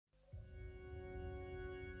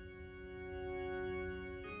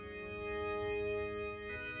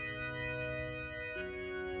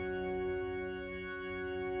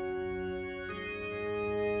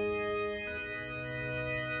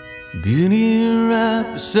Beauty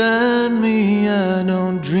right beside me, I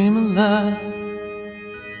don't dream a lot.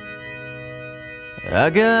 I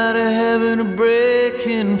got a habit of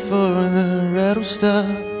breaking for the rattle stop.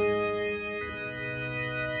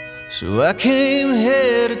 So I came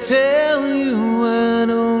here to tell you I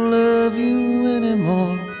don't love you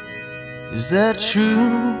anymore. Is that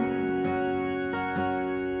true?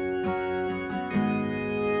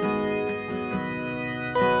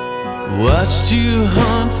 Watched you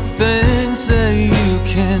hunt for things that you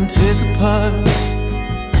can't take apart.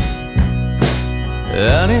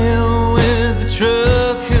 Out here with the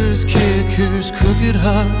truckers, kickers, crooked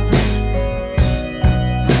heart.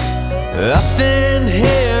 I'll stand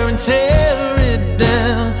here and tear it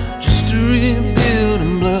down just to rebuild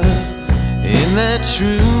in blood. Ain't that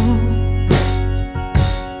true?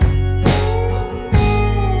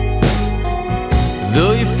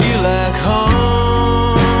 Though you feel like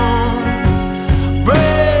home,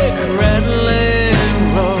 break, rattle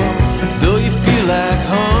and roll. Though you feel like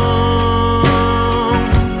home,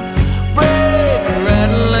 break,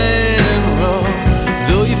 rattle and roll.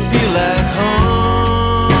 Though you feel like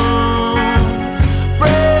home,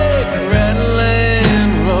 break, rattle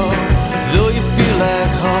and roll. Though you feel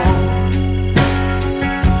like home.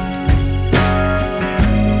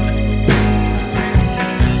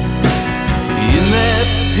 In that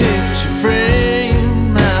picture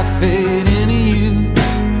frame, I fade into you.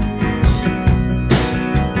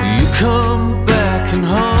 Will you come back and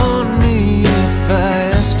haunt me if I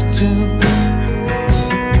ask you to?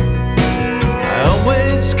 I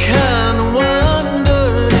always kinda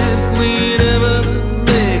wondered if we'd ever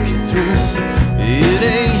make it through. It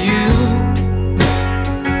ain't you,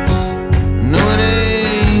 no it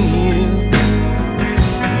ain't you.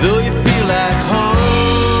 Though you feel like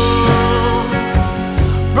home,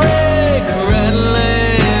 break, rattle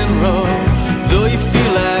and roll. Though you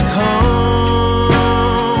feel like home,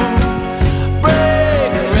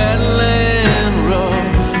 break, rattle and roll.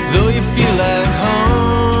 Though you feel like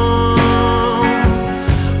home,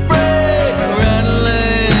 break, rattle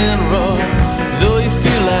and roll. Though you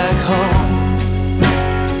feel like home,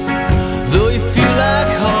 though you feel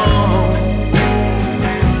like home.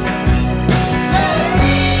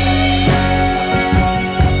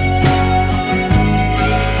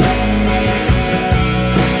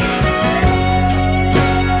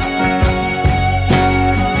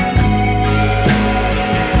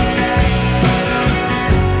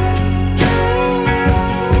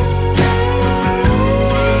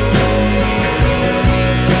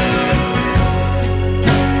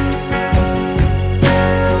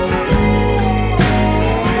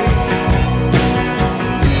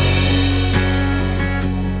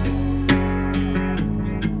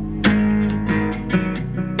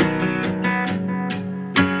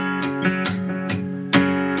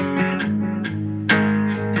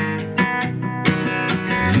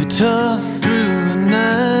 You tore through the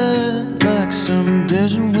night like some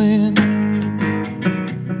desert wind.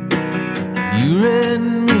 You read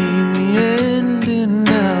me the ending,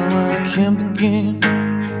 now I can't begin.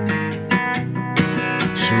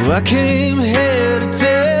 So I came here to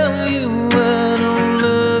tell you I don't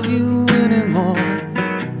love you anymore.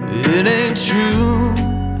 It ain't true.